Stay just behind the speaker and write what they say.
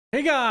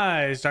Hey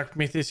guys, Dr.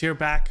 Prometheus here,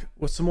 back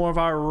with some more of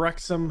our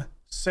Wrexham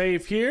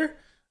save here.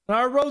 On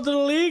our road to the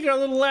league, our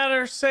little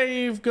ladder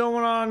save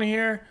going on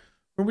here.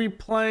 We'll be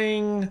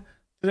playing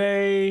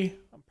today,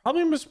 I'm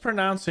probably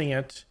mispronouncing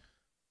it,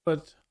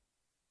 but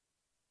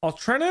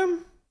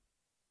Altrincham?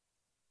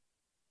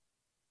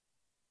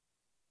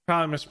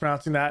 Probably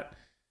mispronouncing that.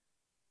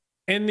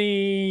 In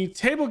the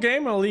table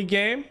game, a league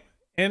game,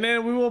 and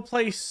then we will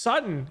play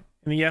Sutton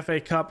in the FA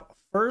Cup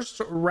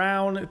first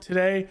round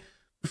today.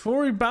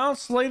 Before we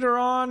bounce later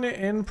on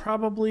and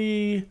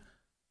probably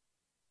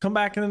come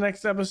back in the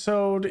next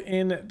episode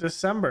in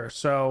December.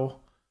 So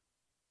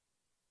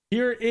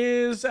here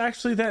is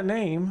actually that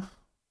name.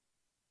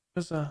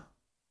 There's this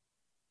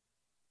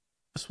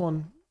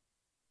one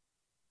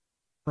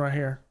right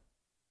here.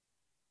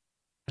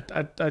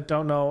 I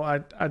don't know.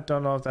 I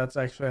don't know if that's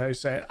actually how you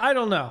say it. I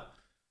don't know.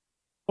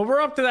 But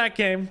we're up to that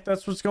game.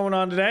 That's what's going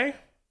on today.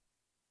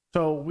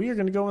 So we are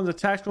going to go in the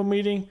tactical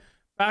meeting.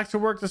 Back to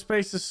work the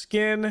space of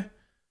skin.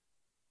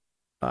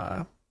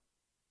 Kind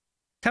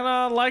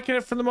of liking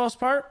it for the most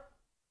part,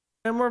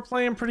 and we're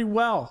playing pretty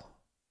well.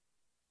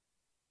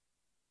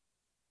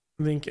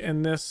 I think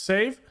in this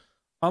save,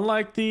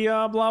 unlike the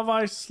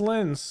Blavai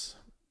Slins,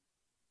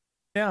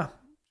 yeah,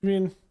 I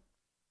mean,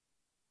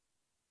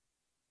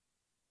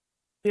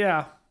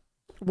 yeah,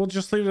 we'll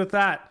just leave it at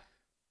that.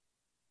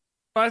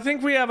 But I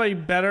think we have a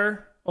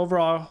better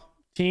overall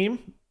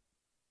team.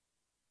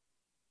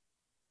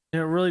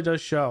 And it really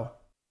does show.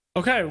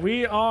 Okay,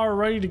 we are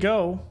ready to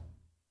go.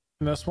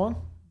 This one,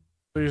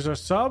 these are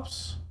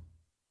subs.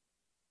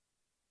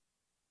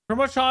 Pretty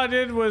much all I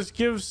did was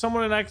give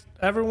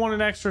everyone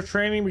an extra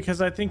training,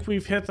 because I think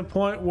we've hit the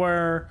point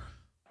where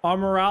our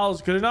morale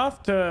is good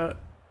enough to,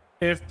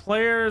 if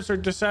players are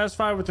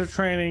dissatisfied with their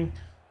training,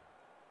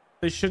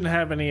 they shouldn't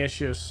have any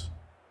issues.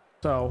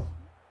 So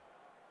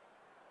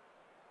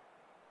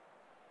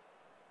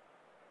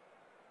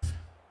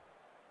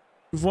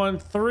we've won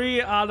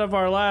 3 out of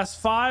our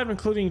last 5,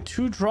 including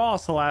 2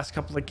 draws the last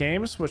couple of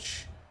games,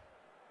 which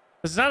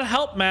does not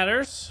help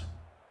matters.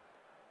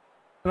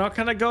 And I'll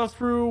kind of go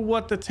through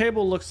what the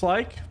table looks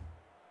like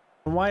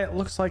and why it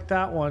looks like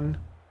that one.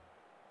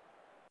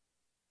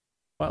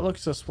 Why it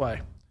looks this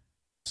way.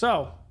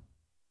 So,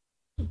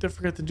 don't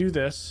forget to do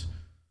this.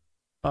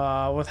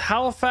 With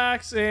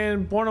Halifax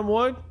and Boreham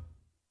Wood,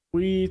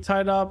 we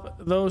tied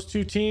up those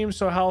 2 teams.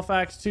 So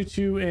Halifax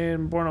 2-2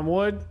 in Boreham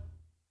Wood.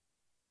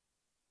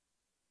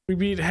 We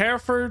beat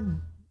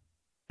Hereford,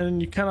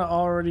 and you kind of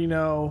already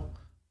know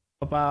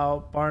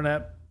about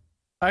Barnet.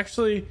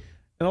 Actually, in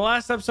the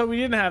last episode, we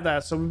didn't have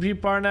that. So we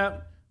beat Barnet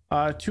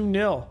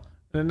 2-0.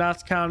 And in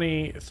Notts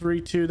County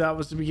 3-2. That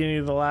was the beginning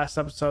of the last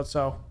episode.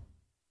 So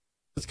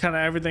that's kind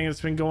of everything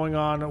that's been going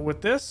on with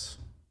this.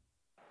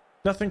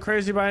 Nothing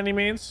crazy by any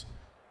means.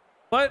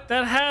 But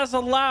that has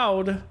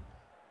allowed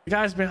the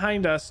guys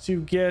behind us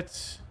to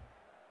get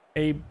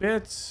a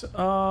bit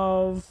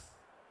of,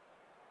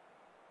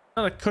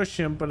 not a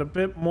cushion, but a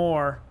bit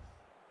more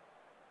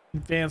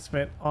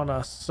advancement on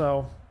us.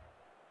 So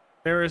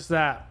there is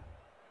that.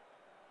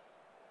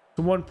 It's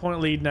a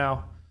 1-point lead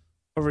now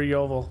over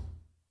Yeovil.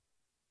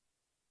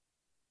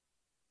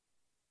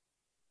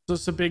 So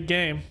it's a big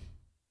game.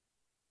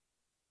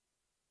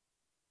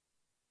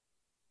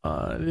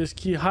 There's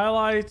key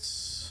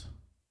highlights.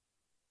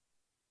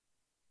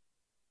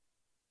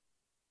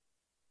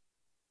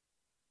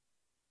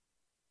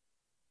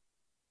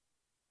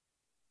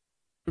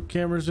 Quick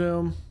camera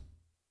zoom.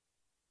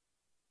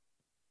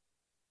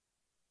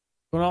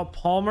 Going out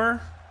Palmer.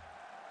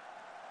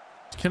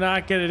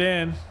 Cannot get it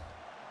in.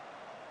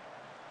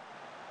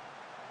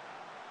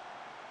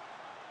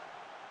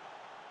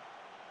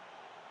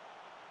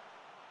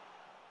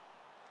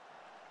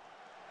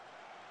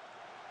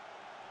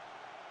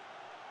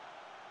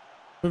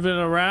 Moving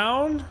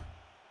around.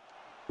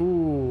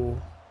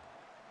 Ooh.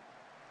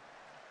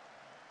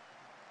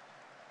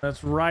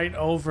 That's right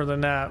over the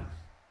net.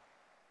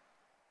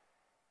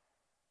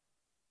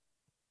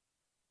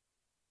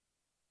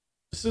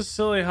 This is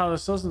silly how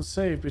this doesn't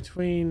save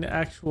between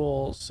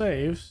actual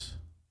saves.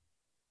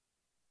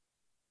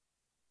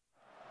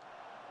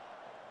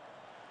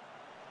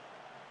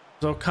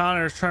 So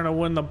O'Connor's trying to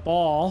win the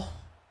ball.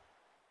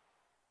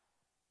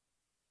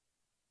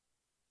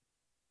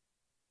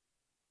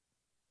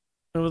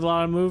 With a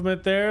lot of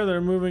movement there. They're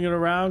moving it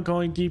around,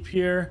 going deep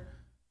here.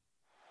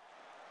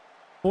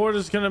 Ford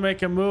is going to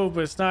make a move,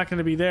 but it's not going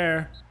to be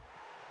there.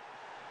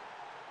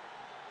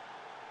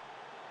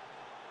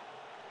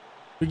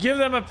 We give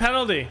them a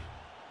penalty.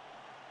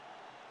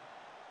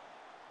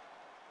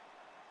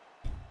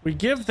 We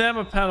give them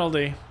a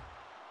penalty.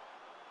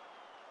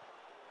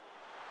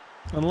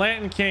 And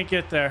Lanton can't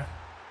get there.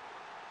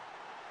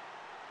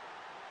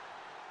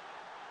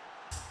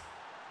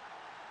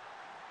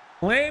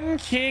 Lanton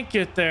can't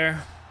get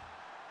there.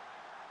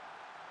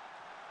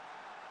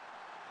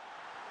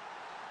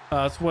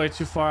 It's way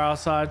too far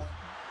outside.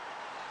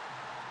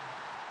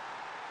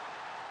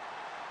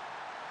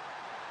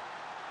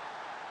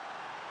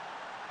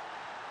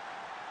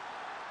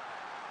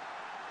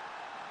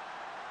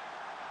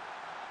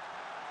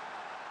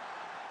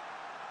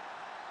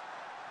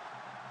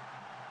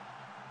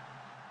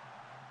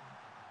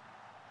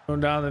 Going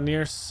down the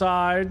near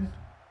side.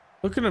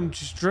 Look at him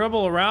just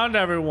dribble around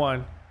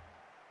everyone.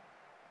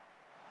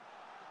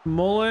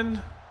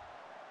 Mullen.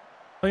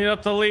 Playing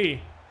up to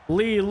Lee.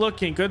 Lee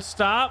looking. Good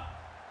stop.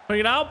 Putting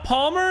it out.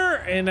 Palmer.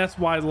 And that's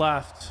wide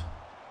left.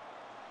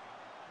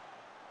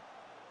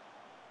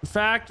 In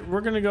fact,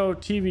 we're going to go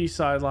TV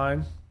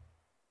sideline.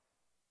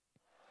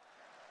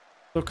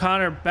 So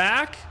Connor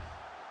back.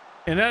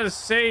 And that is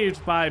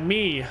saved by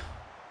me. I'm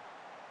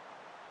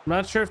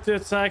not sure if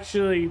that's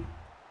actually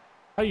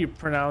how you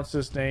pronounce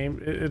his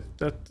name.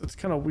 That's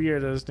kind of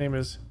weird that his name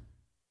is.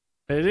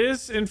 It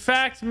is, in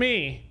fact,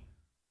 me.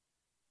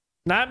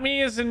 Not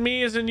me as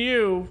in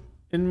you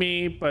and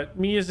me, but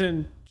me as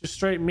in just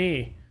straight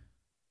me.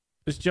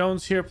 There's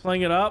Jones here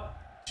playing it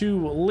up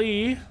to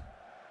Lee.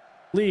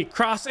 Lee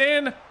cross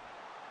in.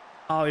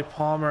 Ollie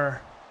Palmer.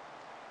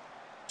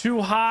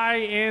 Too high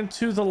and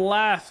to the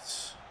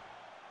left.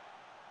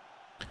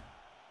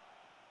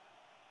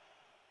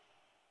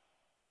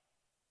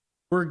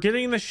 We're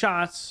getting the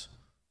shots.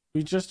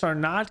 We just are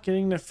not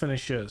getting the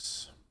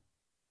finishes.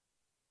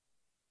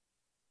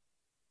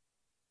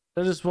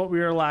 That is what we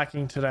are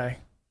lacking today.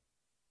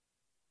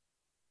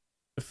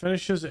 The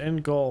finishes in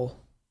goal.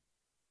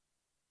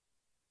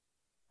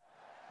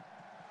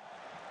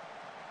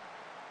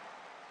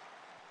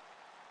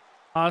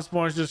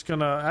 Osborne's just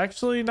gonna,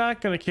 actually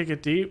not gonna kick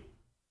it deep.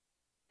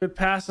 Good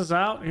passes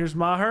out. Here's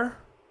Maher.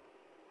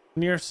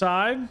 Near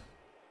side.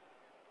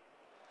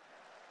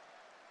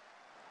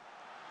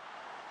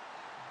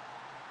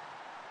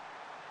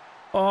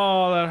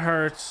 Oh, that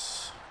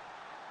hurts.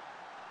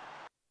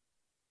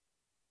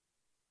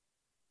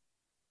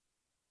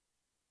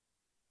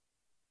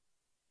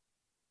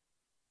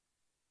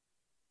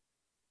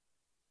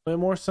 Play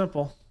more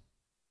simple.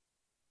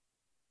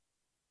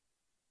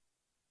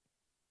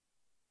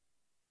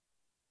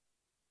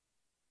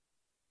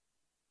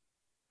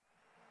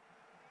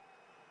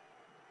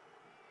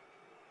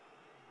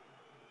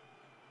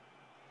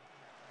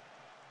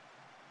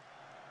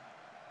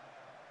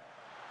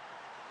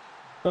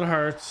 That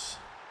hurts.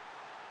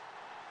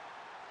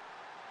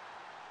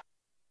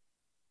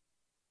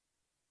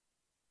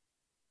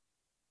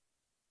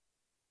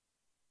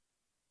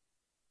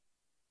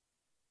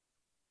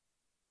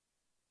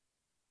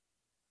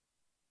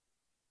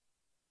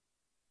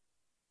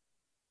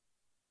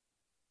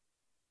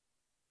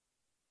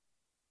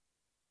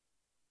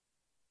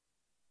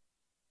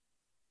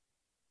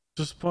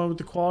 Disappointed with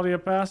the quality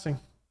of passing.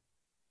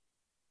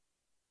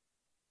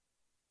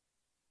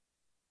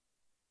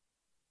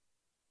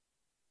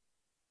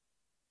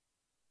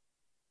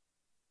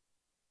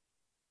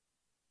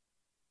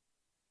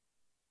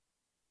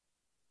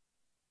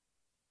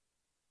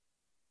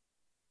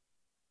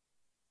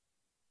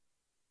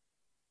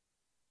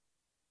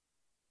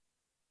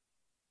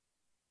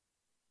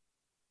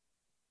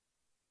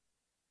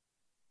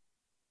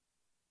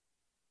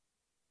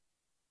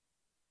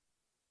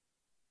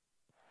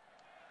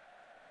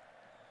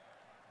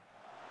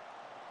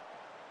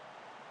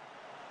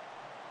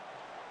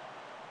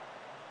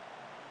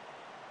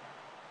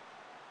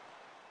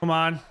 Come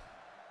on.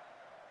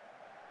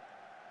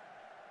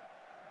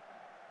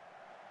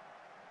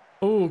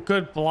 Ooh,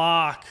 good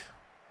block.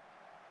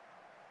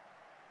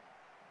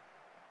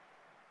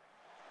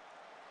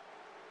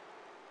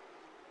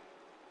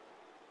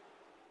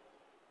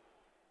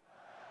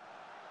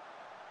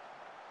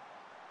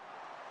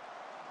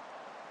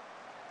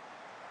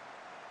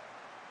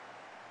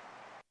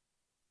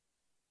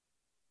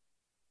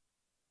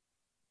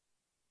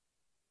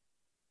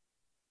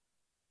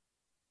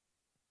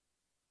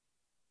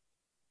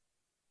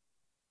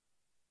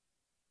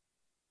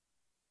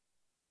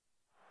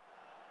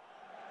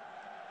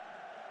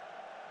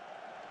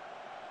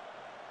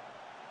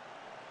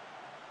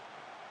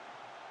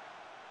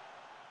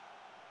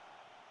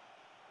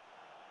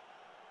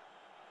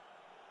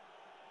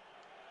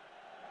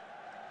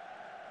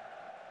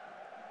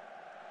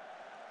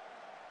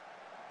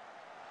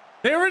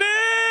 There it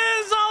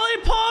is!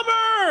 Ollie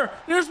Palmer!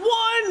 There's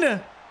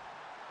one!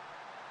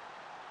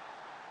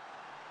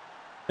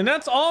 And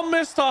that's all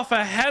missed off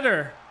a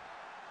header.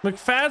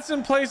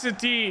 McFadden plays it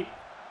deep.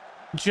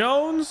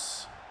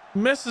 Jones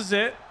misses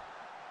it.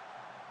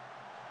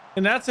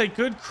 And that's a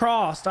good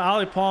cross to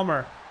Ollie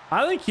Palmer.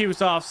 I think he was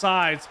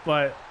offsides,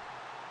 but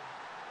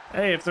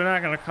hey, if they're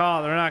not going to call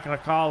it, they're not going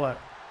to call it.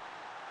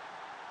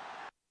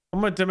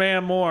 I'm going to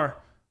demand more.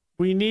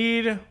 We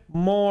need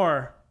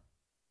more.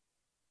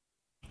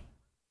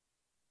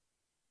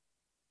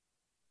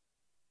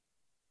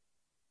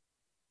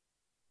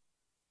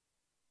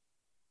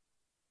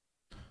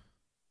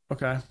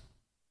 Okay.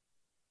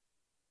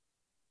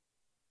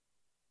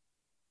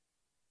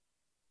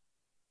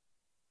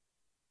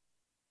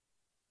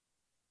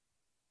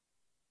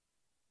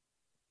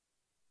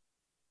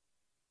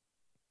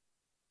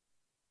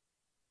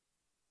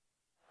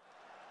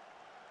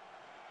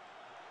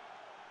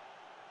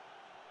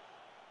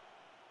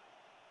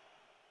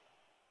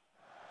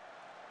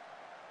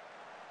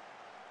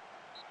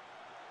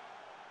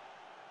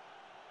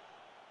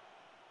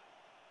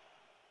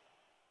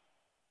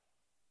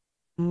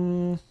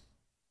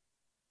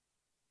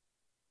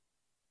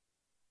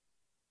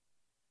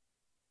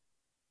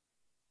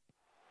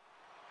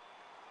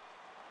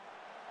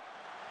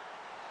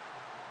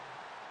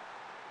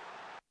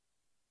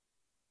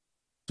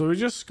 So we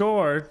just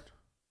scored.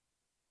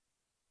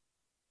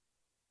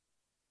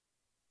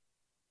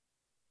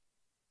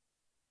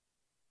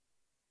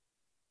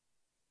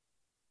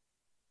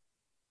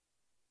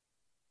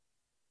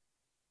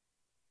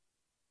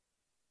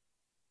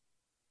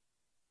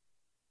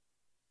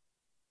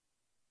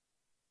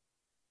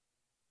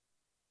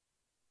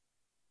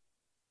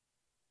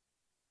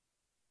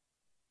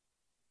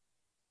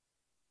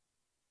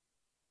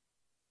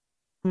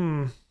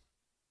 Hmm.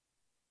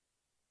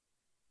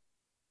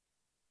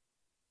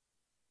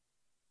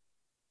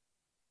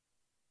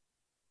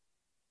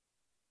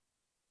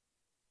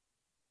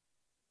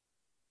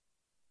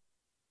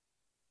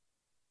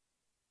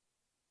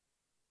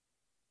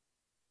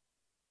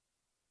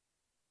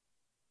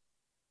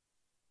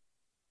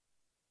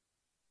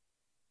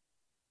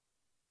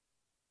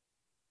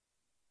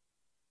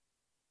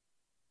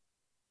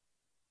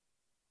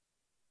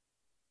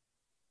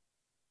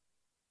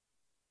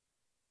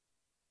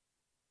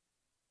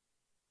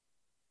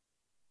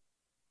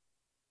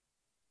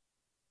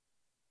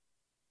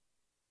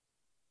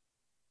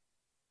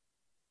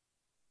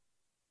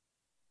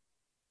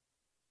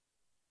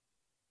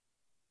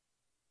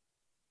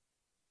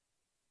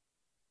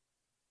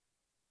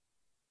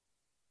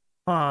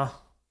 Huh.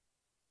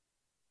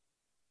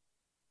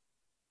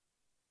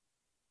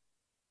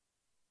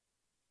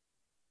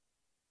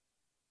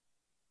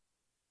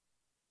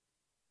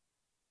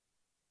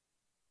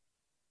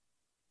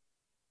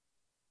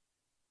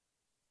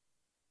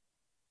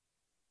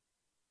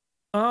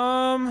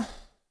 Um,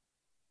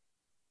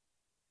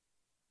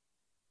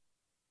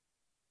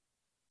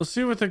 let's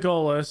see what the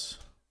goal is.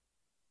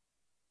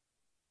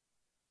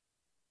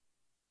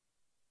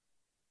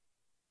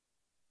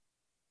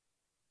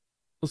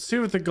 Let's see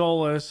what the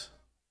goal is.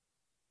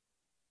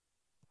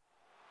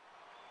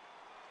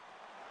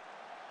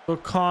 So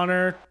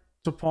Connor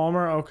to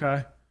Palmer.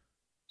 Okay.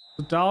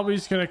 So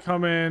Dalby's gonna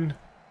come in.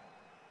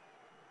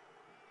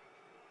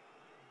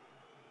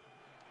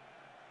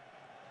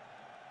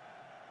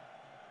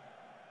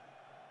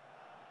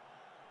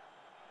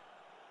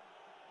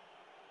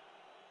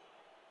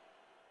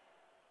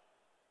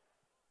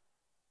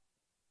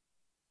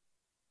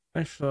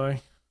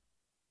 Actually.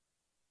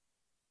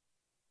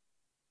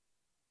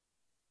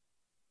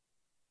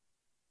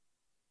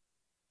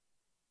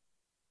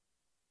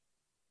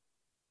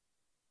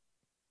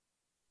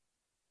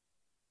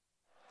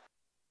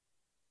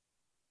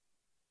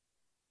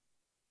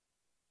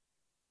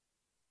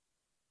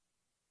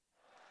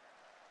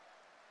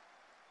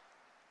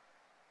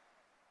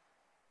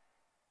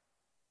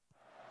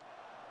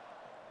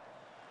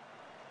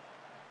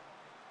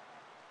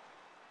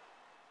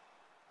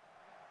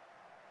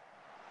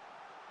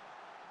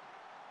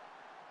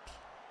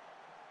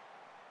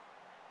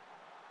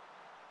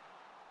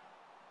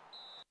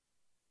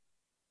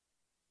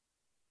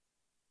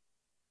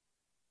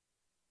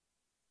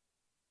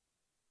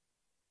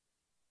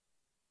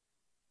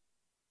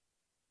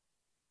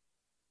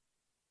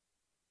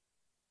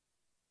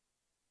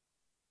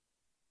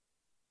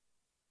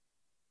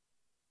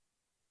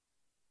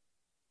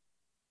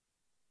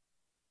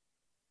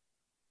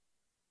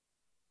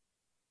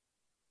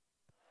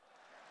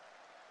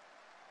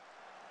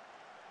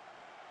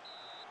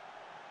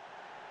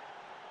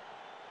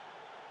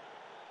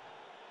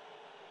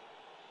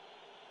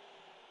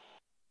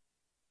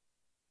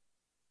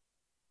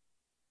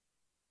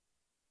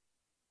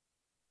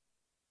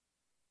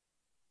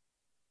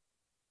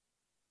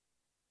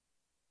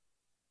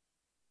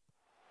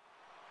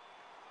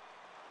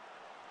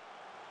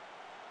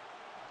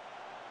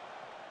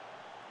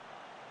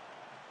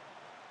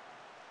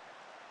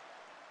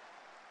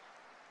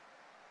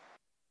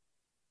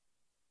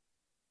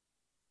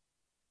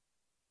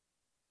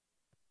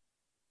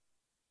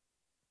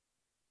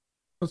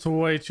 That's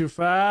way too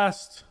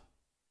fast.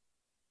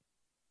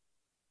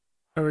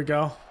 There we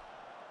go.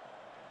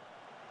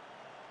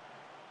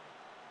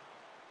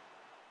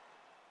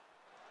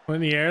 In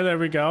the air. There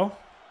we go.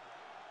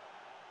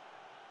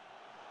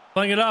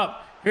 Playing it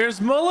up.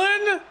 Here's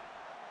Mullen.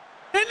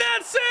 And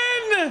that's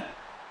in.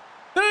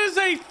 That is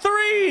a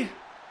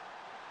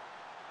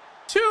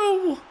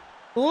 3-2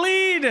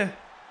 lead.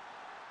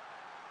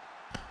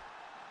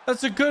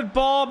 That's a good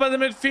ball by the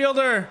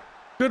midfielder.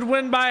 Good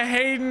win by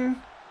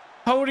Hayden.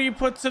 Cody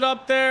puts it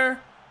up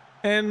there.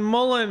 And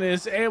Mullen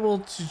is able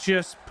to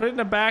just put it in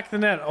the back of the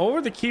net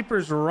over the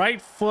keeper's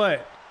right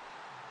foot.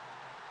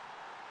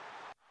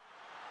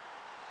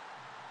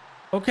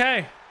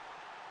 Okay.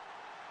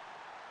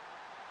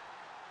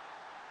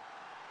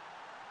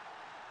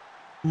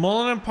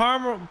 Mullen and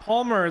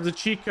Palmer, the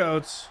cheat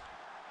codes.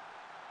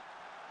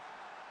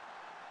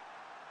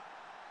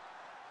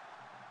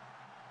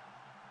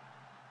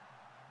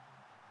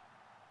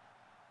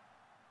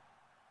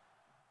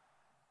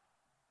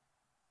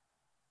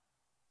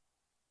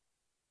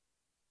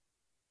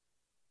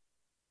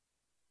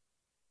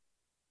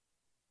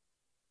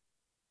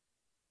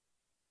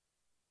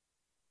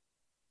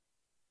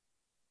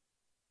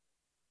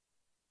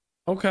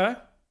 Okay.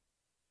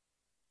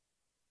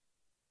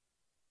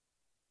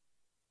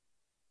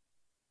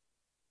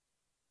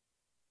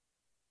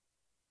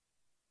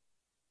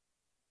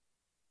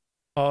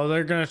 Oh,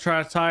 they're gonna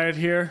try to tie it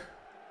here.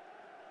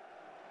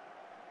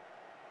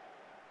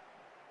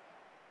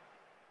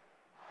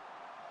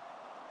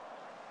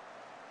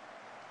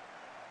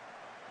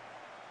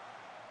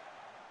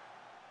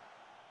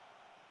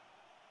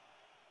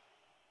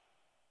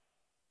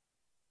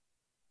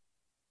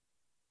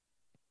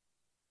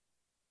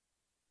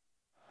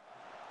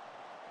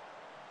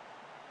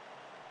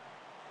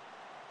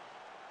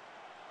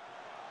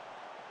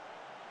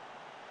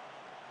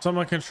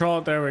 Someone control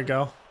it. There we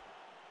go.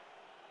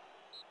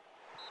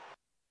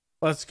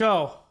 Let's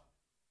go.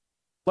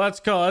 Let's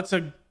go. That's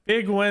a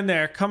big win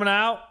there. Coming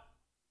out.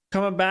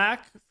 Coming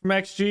back from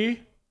XG.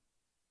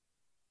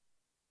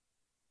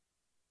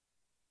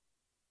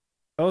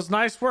 That was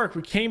nice work.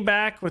 We came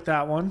back with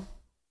that one.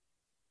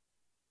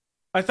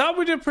 I thought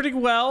we did pretty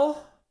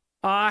well.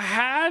 I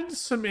had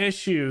some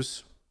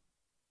issues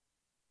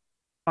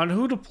on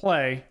who to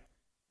play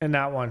in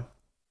that one.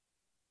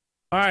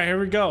 All right, here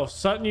we go.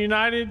 Sutton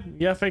United,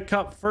 the FA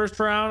Cup first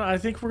round. I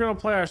think we're going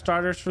to play our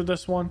starters for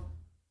this one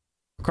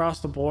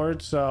across the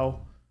board. So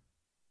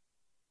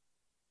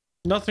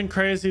nothing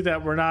crazy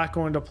that we're not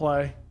going to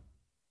play.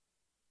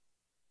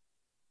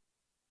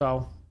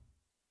 So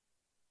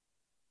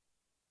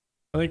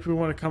I think we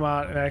want to come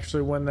out and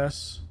actually win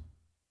this.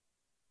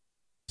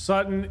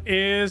 Sutton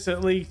is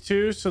at League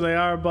 2, so they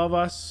are above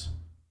us.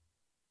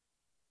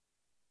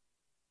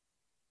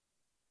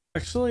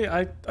 Actually,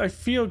 I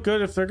feel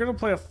good if they're going to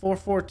play a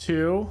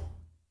 4-4-2.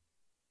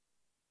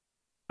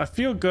 I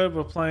feel good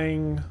with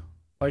playing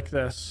like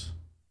this.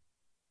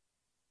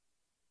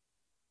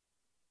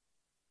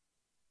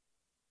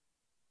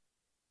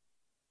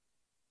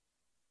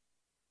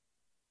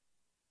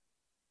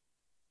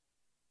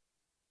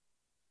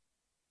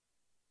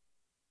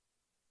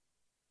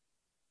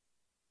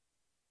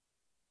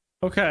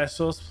 Okay,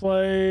 so let's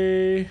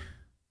play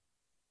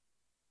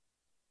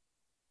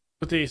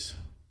with these.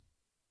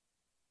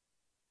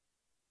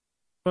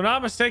 If I'm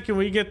not mistaken,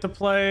 we get to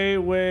play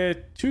with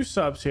 2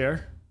 subs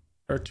here.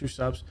 Or 2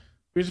 subs.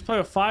 We just play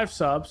with 5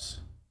 subs.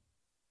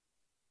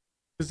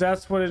 Because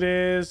that's what it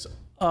is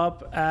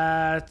up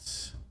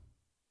at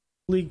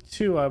League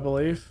 2, I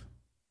believe.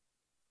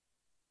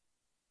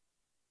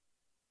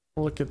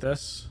 Look at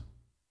this.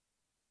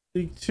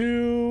 League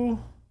 2.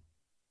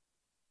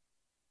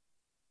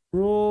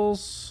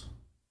 Rules.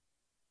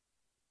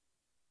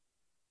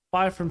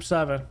 5 from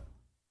 7.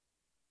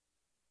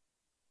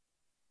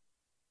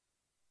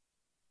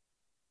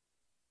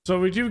 So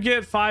we do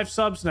get 5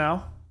 subs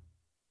now.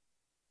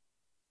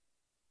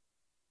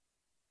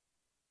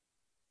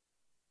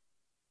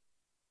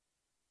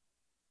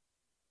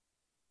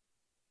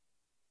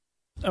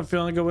 I'm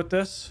feeling good with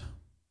this.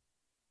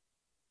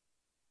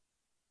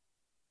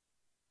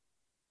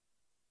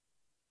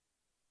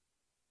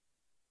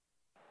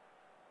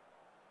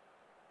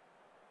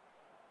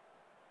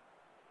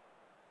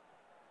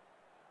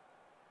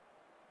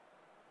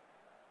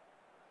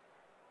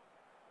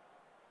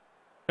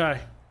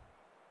 Okay.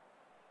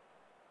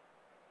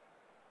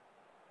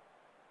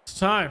 It's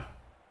time.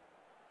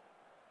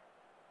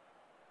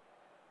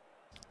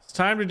 It's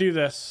time to do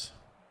this.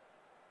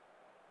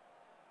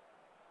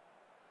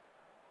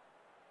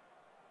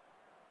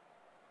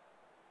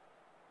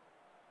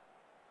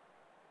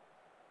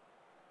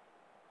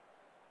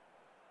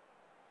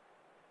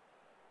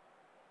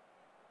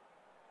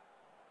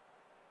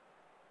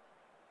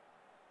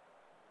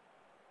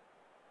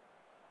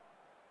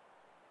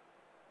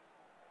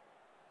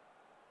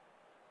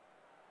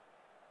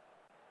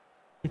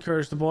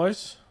 Encourage the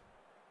boys.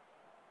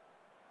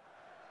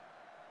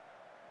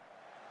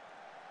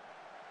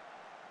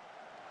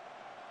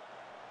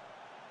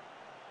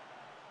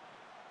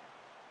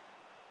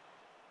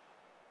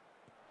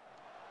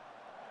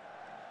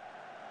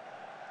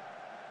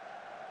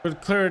 Good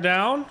clear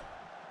down.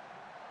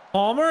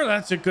 Palmer,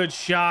 that's a good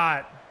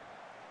shot.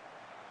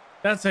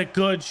 That's a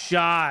good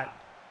shot.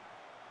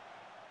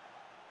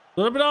 A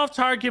little bit off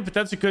target, but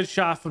that's a good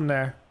shot from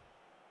there.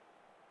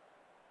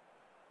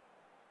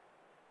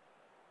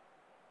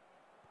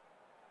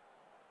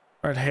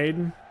 All right,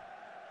 Hayden.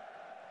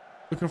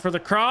 Looking for the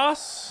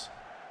cross.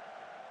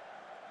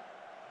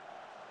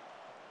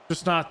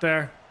 Just not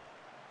there.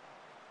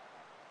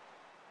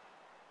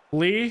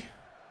 Lee.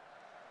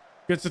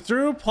 Gets it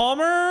through.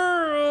 Palmer.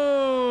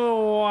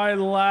 Oh, I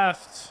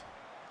left.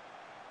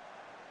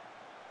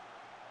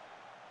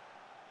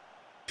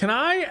 Can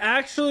I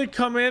actually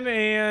come in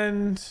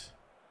and...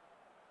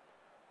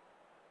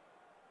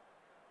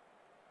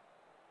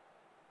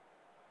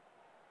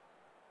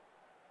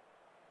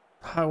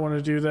 I want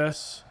to do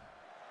this.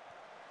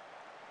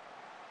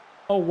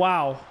 Oh,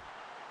 wow.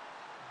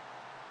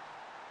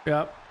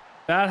 Yep.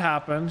 That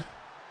happened.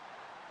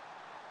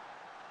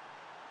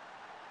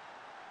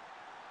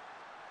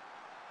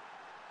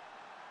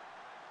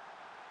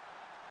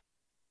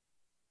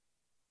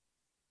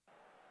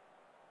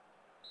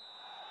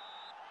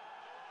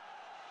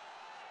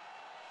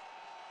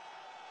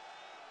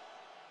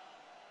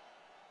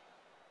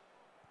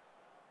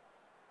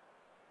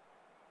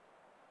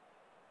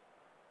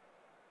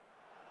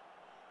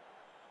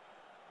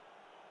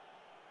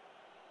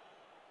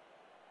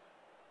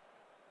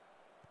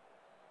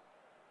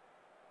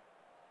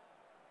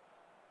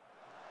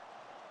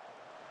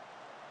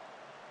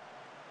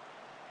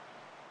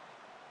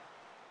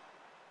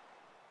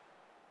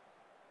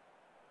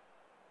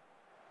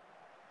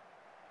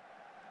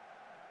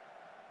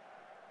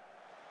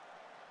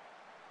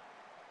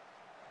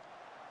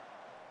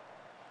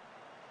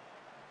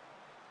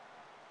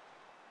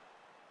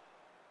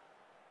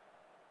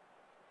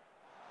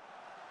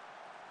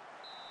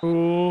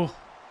 Ooh.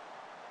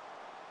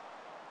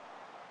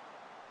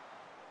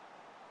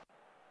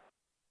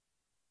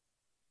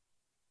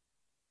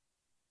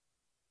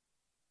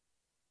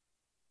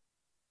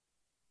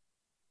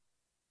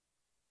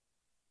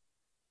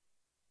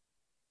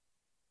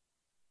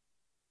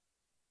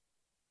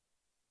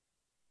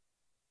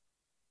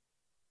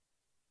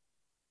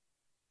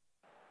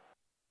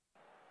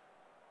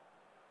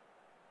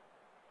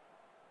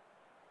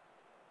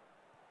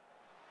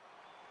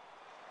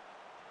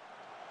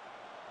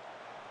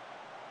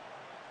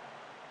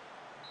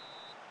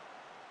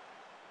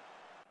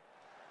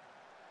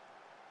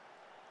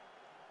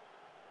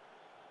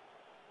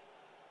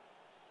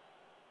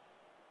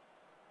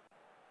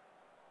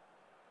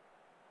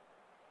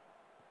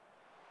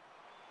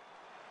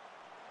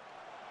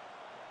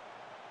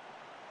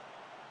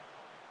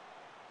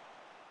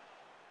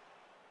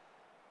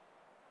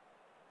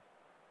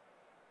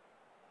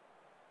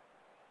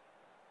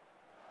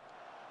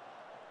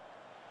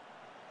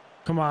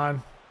 Come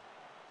on.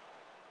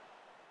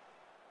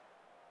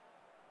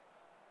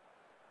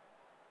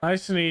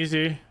 Nice and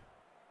easy.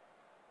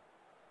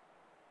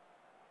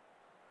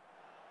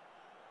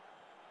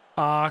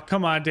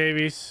 Come on,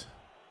 Davies.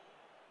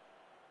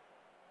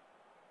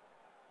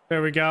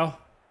 There we go.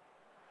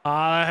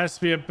 That has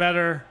to be a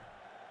better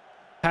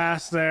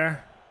pass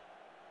there.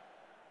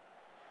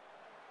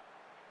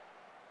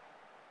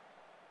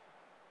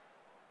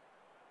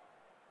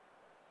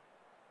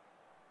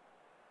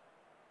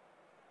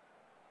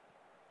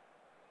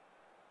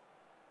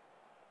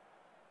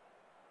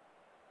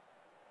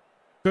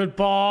 Good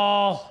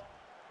ball.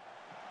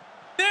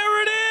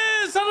 There it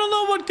is. I don't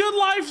know what Good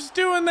Life's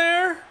doing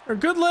there. Or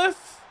Good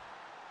Life.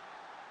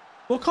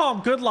 We'll call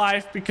him Good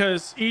Life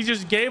because he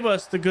just gave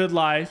us the Good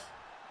Life.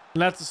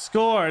 And that's a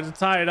score to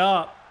tie it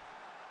up.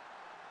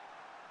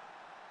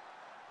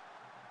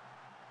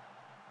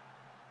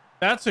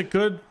 That's a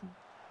good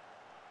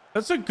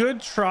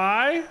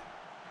try.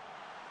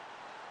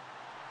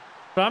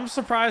 But I'm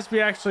surprised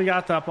we actually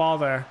got that ball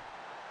there.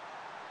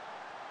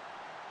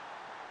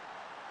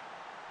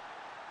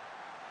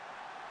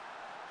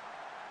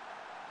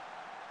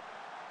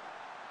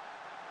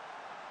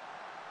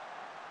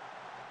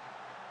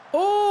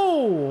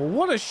 Oh,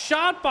 what a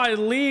shot by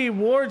Lee.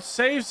 Ward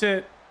saves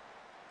it.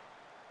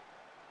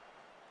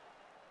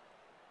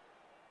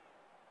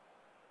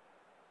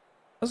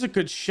 That's a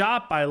good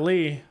shot by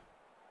Lee.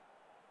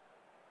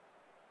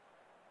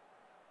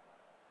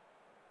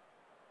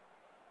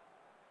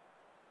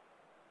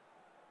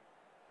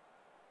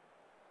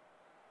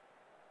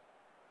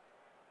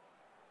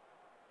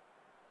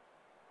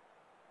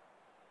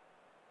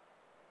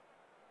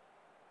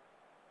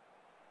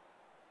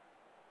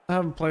 I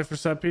haven't played for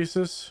set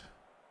pieces.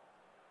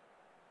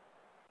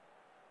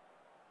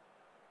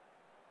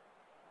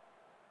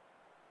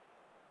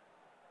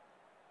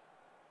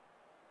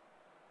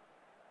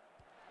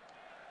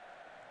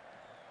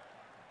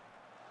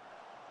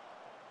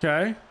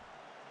 Okay.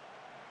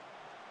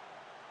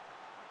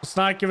 Let's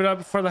not give it up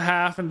before the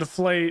half and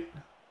deflate.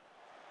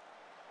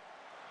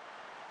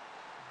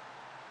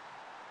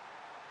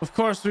 Of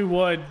course we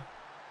would.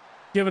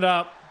 Give it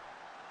up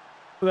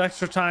with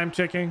extra time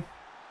ticking.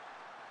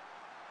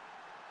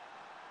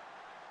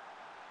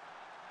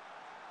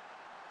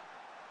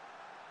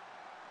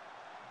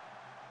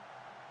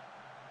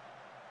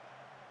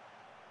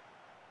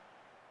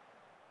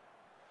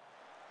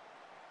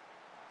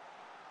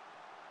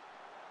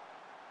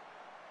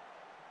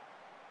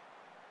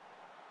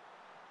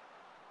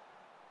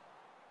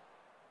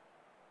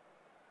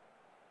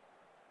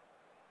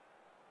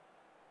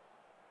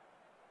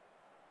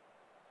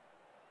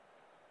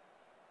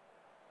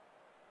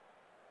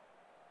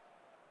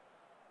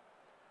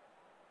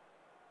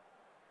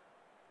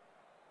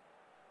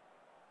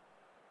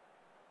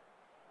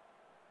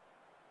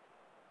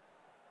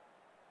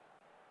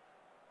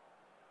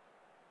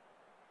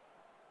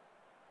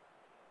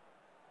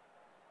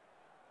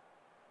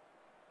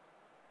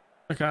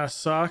 That kind of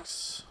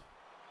sucks.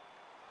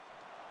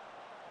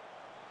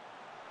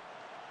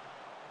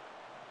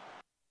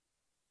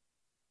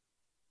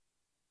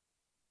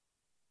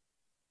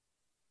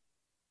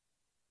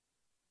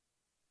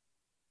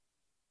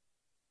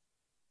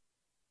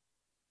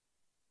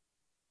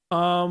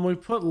 We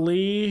put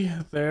Lee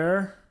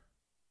there.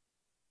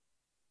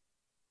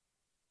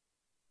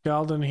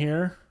 Galden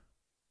here.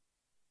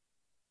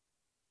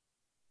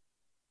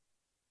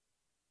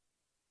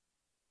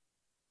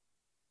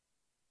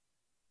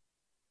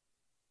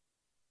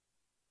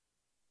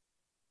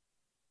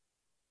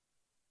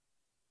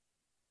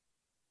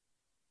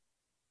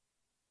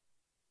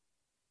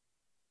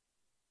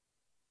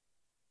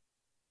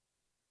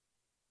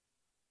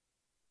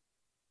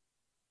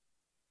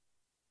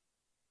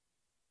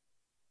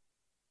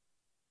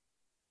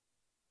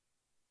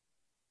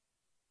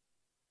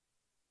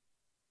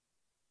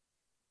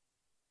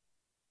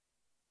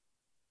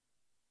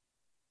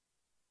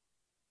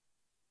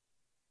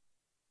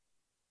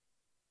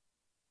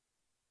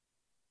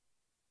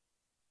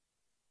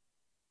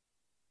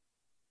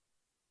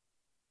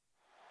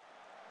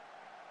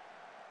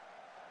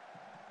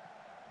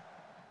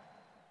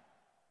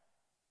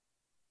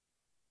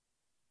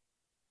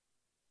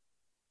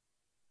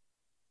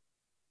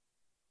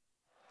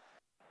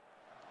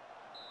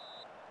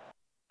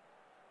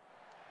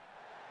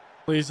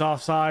 Please,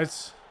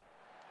 offsides.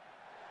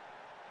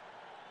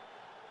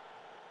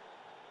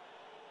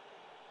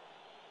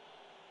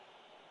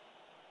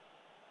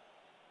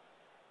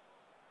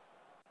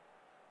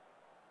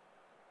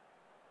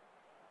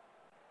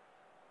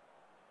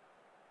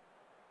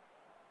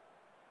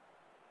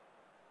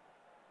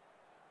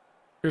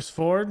 Here's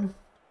Ford.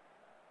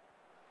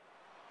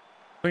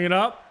 Bring it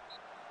up.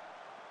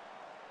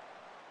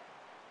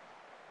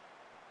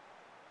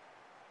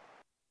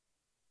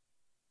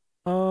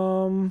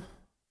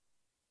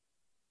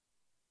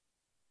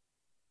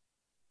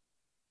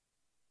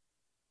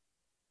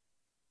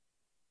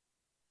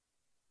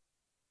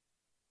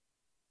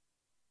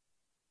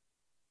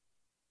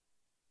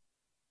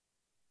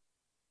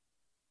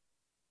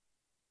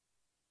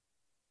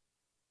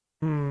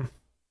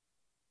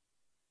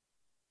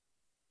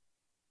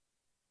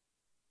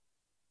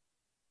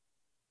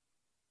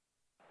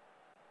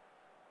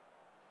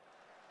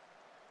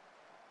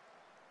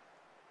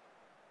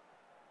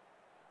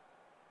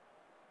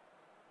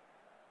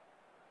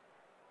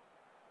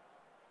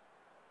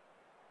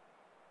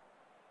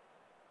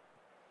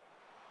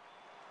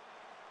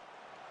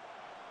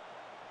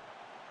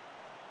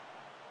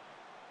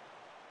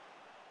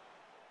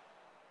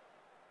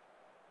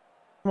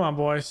 Come on,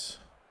 boys.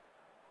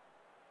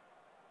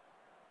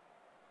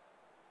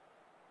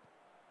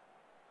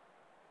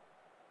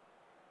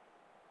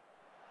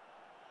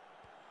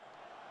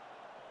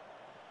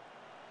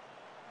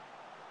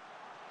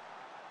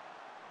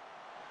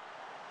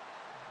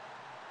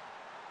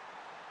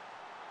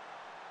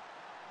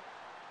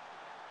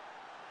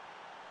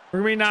 We're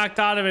gonna be knocked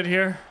out of it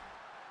here.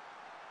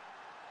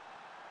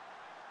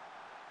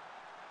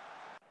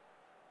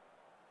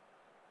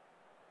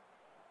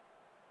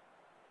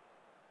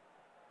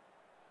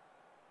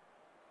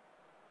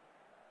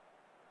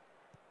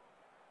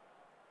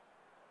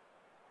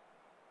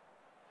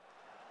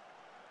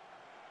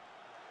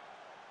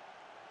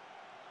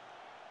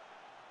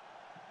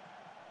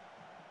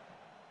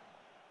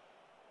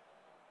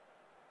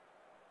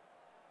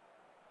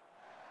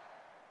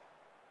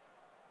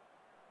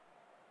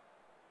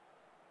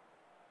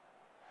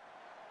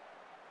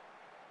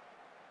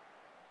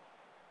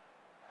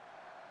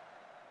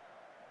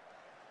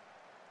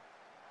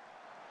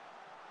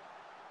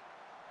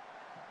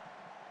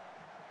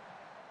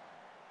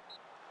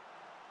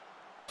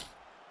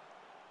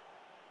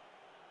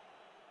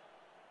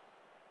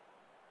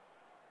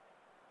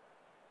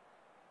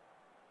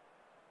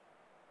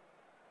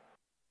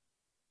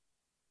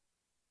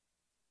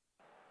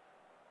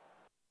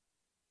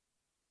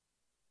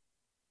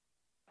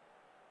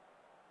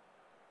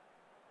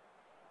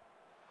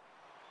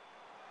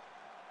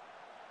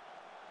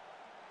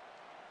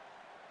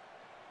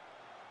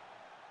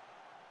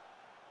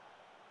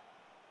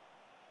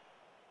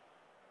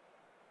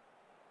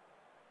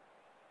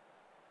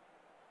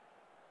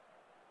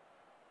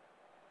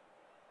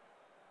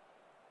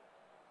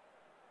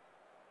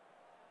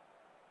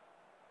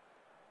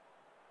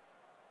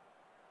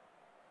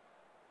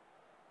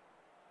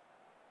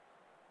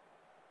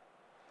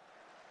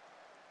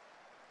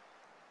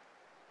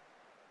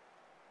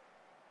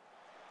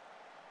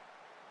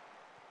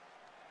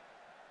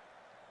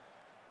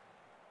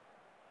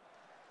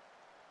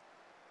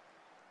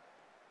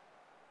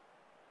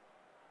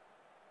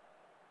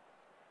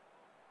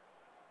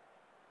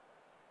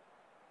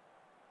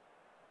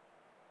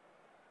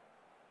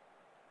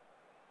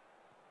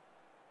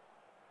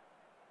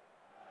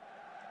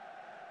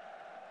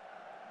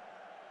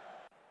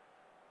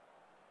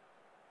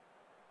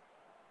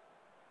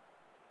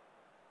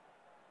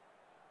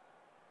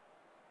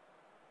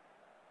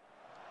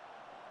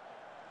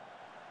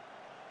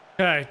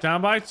 Okay,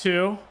 down by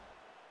 2.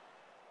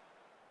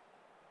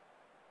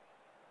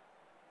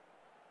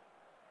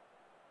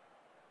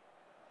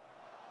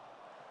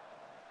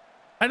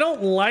 I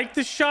don't like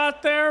the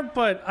shot there,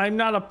 but I'm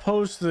not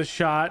opposed to the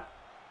shot.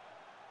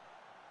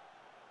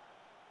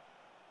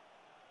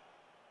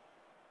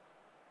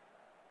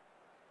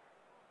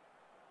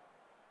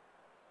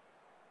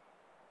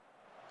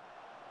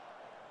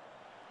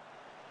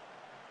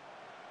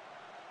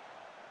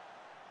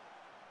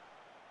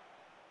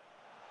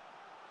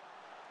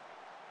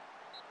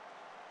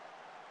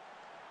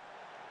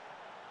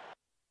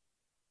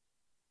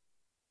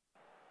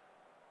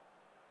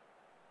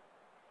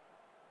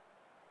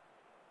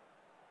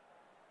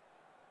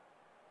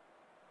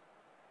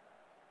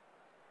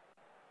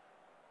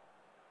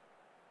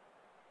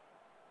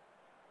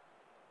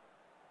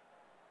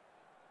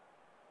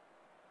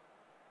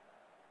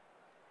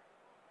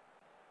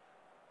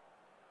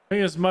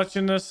 As much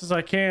in this as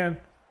I can.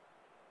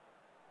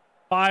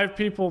 5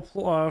 people,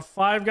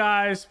 5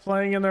 guys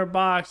playing in their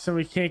box, and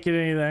we can't get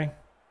anything.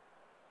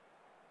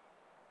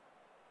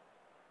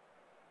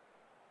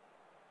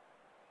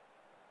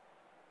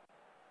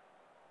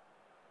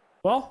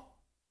 Well,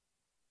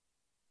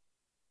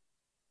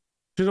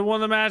 should have won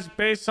the match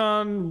based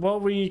on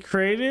what we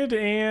created,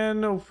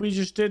 and we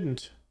just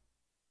didn't.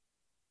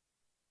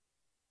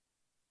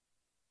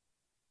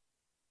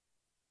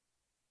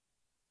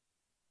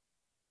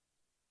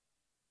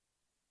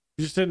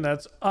 You just didn't.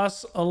 That's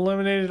us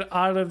eliminated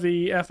out of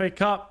the FA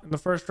Cup in the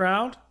first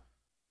round.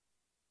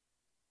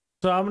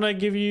 So I'm going to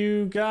give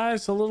you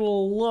guys a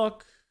little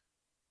look.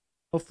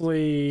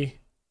 Hopefully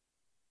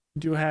you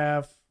do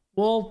have,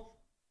 well,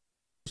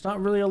 it's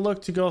not really a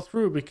look to go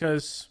through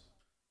because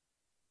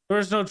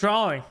there's no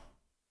drawing.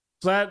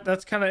 So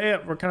that's kind of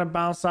it. We're kind of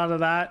bounced out of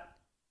that.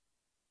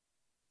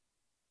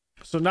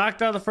 So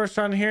knocked out the first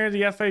round here.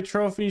 The FA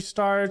Trophy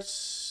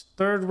starts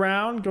third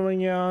round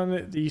going on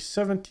the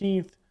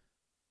 17th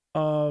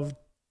of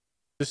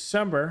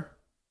December.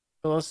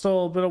 So it's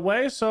still a bit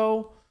away.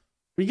 So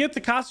we get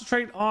to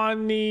concentrate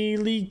on the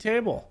league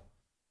table,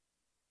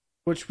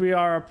 which we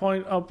are a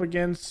point up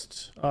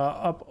against,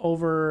 up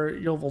over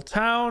Yeovil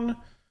Town.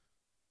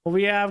 What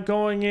we have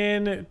going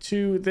in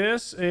to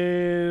this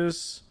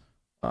is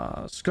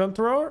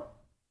Scunthrower.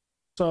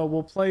 So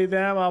we'll play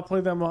them. I'll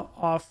play them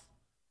off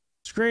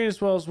screen,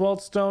 as well as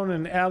Wealdstone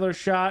and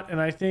Aldershot.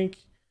 And I think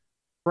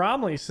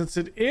Bromley, since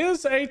it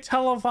is a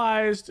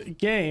televised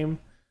game,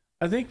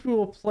 I think we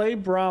will play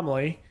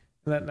Bromley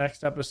in that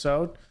next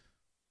episode.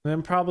 And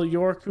then probably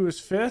York, who is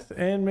 5th,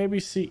 and maybe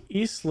see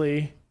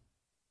Eastleigh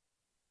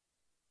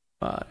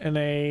in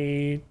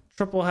a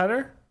triple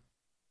header.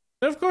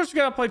 And of course, we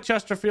got to play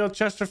Chesterfield.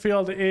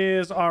 Chesterfield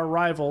is our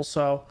rival,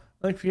 so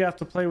I think we have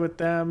to play with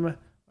them,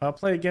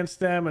 play against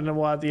them, and then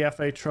we'll have the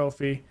FA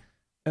Trophy.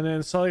 And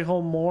then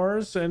Solihull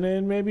Moors, and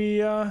then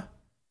maybe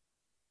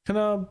kind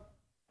of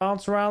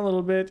bounce around a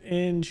little bit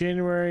in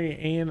January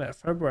and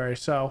February.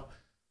 So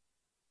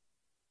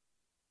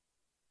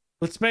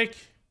let's make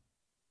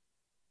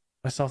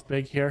myself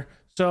big here.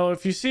 So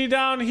if you see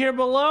down here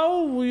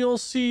below, you'll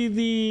see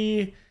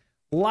the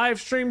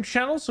live stream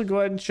channel. So go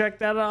ahead and check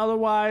that out.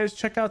 Otherwise,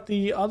 check out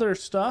the other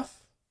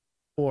stuff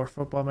for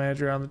Football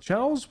Manager on the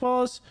channel, as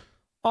well as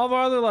all of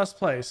our other Let's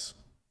Plays.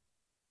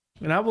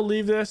 And I will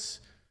leave this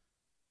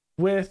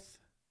with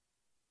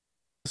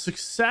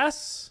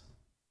success.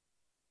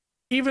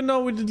 Even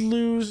though we did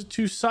lose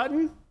to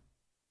Sutton,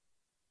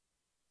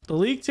 the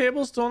league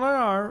table is still in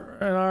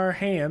our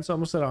hands.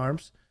 Almost at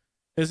arms.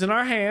 Is in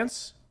our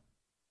hands.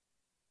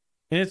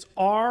 And it's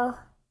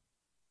our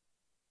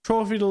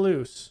trophy to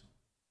lose.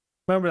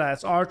 Remember that.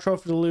 It's our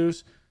trophy to lose.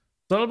 So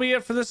that'll be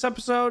it for this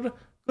episode.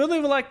 Go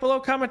leave a like below,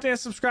 comment, and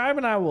subscribe.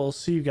 And I will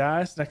see you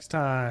guys next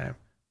time.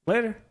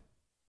 Later.